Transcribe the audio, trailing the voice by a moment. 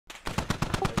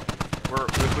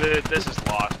This is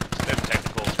lost. This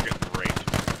technical is getting great.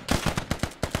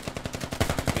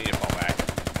 We need to fall back.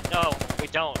 No, we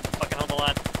don't. Fucking hold the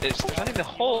line. There's nothing to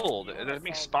hold. They're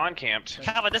being spawn camped.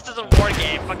 Calvin, this is a war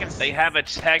game. Fucking. They have a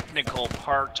technical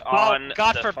part on.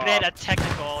 God the forbid fob. a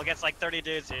technical against like 30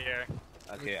 dudes here.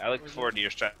 Okay, I look forward to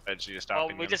your strategy of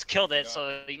stopping Oh, we them. just killed it,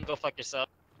 so you can go fuck yourself.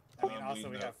 I mean, also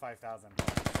we have 5,000.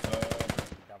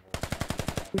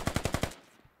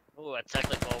 Ooh, a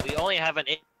technical. We only have an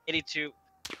 82.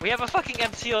 We have a fucking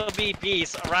MTOB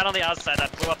beast right on the outside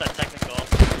that blew up that technical.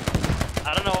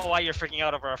 I don't know why you're freaking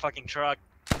out over a fucking truck.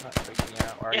 I'm not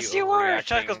freaking out. Yes, you were.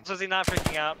 Chuckles, was he not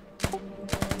freaking out?